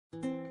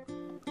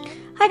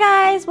Hi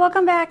guys,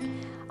 welcome back.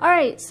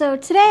 Alright, so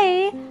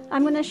today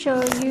I'm going to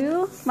show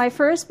you my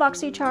first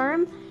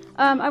BoxyCharm.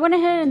 I went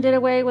ahead and did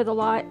away with a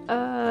lot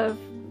of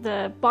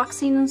the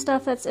boxing and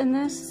stuff that's in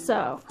this.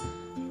 So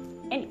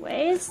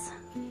anyways,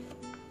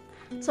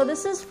 so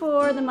this is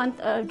for the month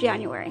of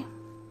January.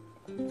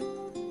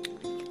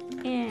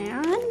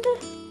 And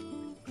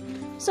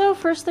so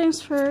first things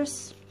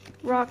first,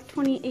 Rock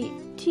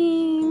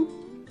 2018,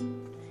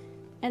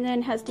 and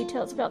then has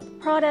details about the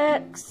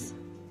products.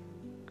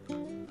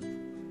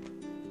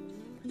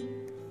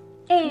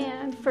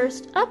 And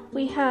first up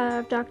we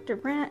have Dr.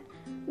 Brandt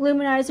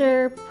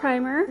Luminizer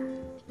Primer.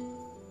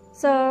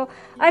 So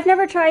I've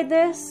never tried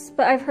this,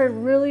 but I've heard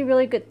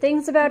really good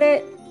things about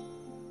it,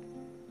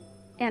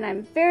 and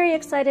I'm very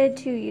excited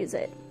to use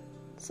it.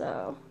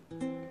 So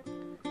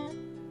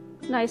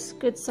nice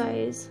good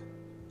size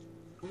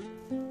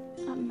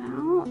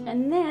amount.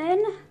 And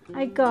then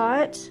I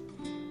got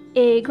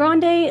a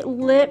Grande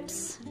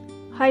Lips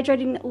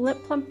Hydrating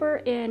Lip Plumper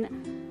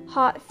in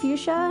Hot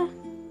Fuchsia,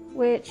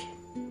 which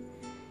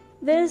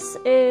this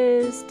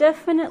is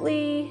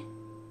definitely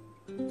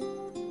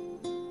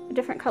a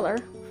different color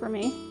for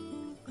me,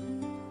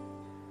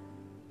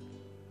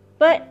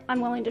 but I'm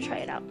willing to try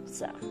it out.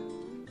 So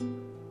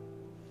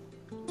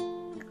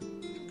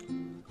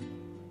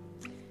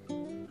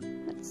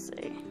let's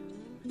see.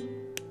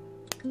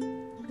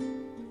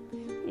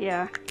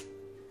 Yeah,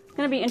 it's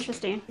gonna be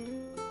interesting.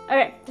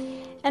 Okay,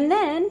 and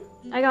then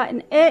I got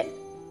an IT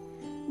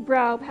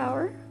Brow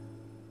Power.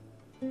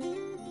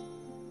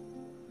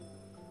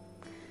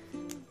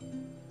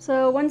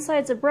 So one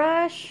side's a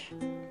brush,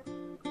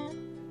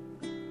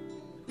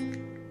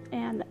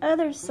 and the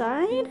other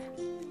side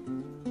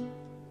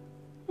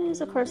is,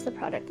 of course, the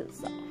product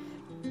itself.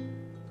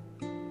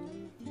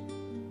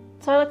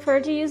 So I look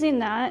forward to using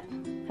that,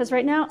 because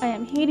right now I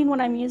am hating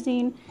what I'm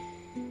using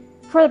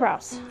for the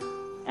brows.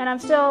 And I'm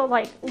still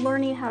like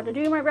learning how to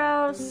do my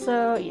brows,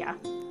 so yeah,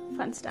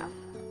 fun stuff.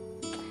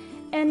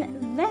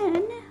 And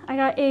then I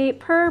got a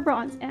Purr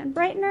Bronze and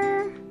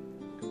Brightener.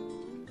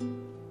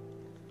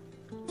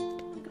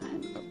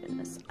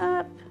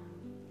 Up.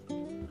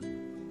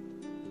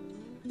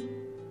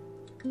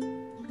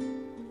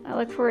 I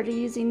look forward to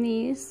using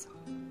these.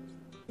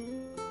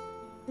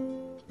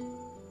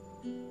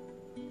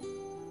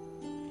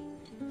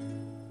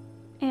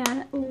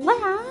 And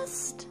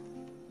last,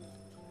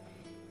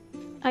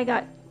 I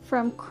got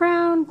from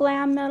Crown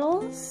Glam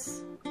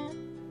Metals,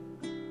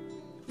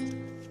 and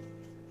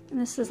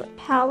this is a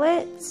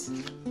palette.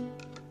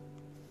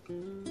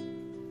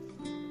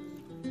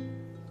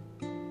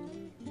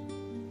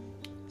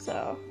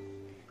 So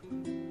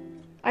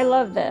I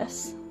love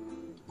this.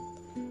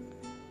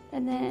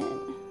 And then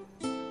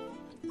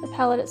the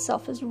palette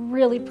itself is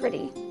really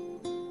pretty.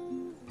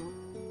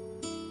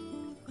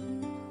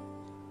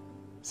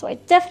 So I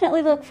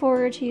definitely look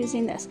forward to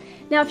using this.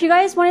 Now if you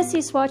guys want to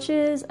see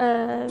swatches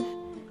of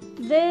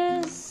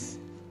this,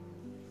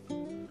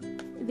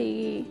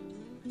 the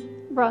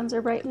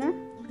bronzer brightener,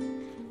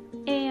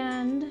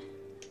 and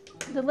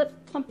the lip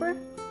plumper,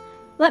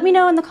 let me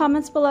know in the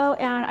comments below,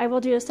 and I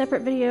will do a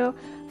separate video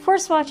for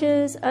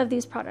swatches of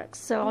these products.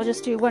 So I'll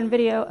just do one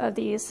video of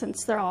these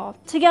since they're all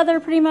together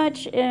pretty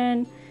much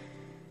in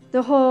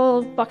the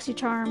whole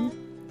BoxyCharm.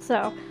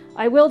 So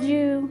I will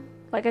do,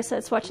 like I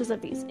said, swatches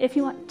of these. If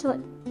you want to,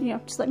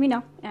 just let me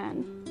know,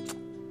 and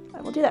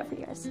I will do that for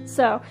you guys.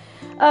 So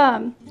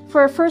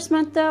for a first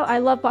month though, I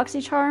love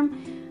BoxyCharm.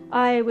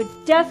 I would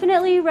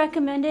definitely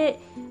recommend it.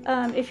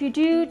 If you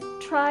do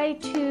try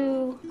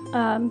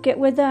to get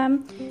with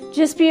them,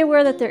 just be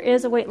aware that there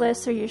is a wait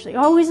list. There usually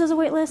always is a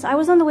wait list. I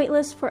was on the wait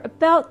list for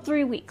about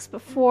 3 weeks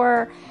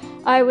before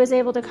I was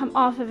able to come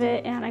off of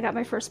it, and I got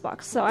my first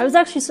box. So I was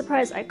actually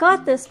surprised I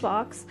got this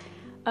box,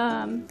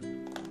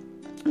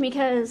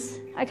 because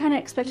I kind of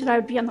expected I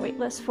would be on the wait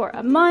list for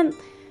a month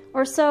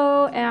or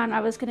so, and I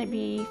was going to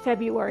be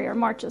February or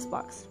March's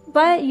box.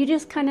 But you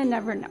just kind of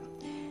never know.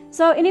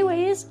 So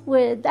anyways,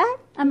 with that,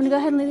 I'm going to go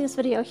ahead and leave this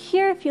video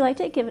here. If you liked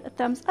it, give it a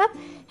thumbs up.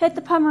 Hit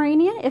the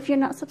Pomeranian if you're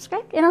not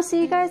subscribed. And I'll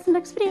see you guys in the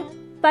next video.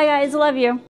 Bye guys, love you.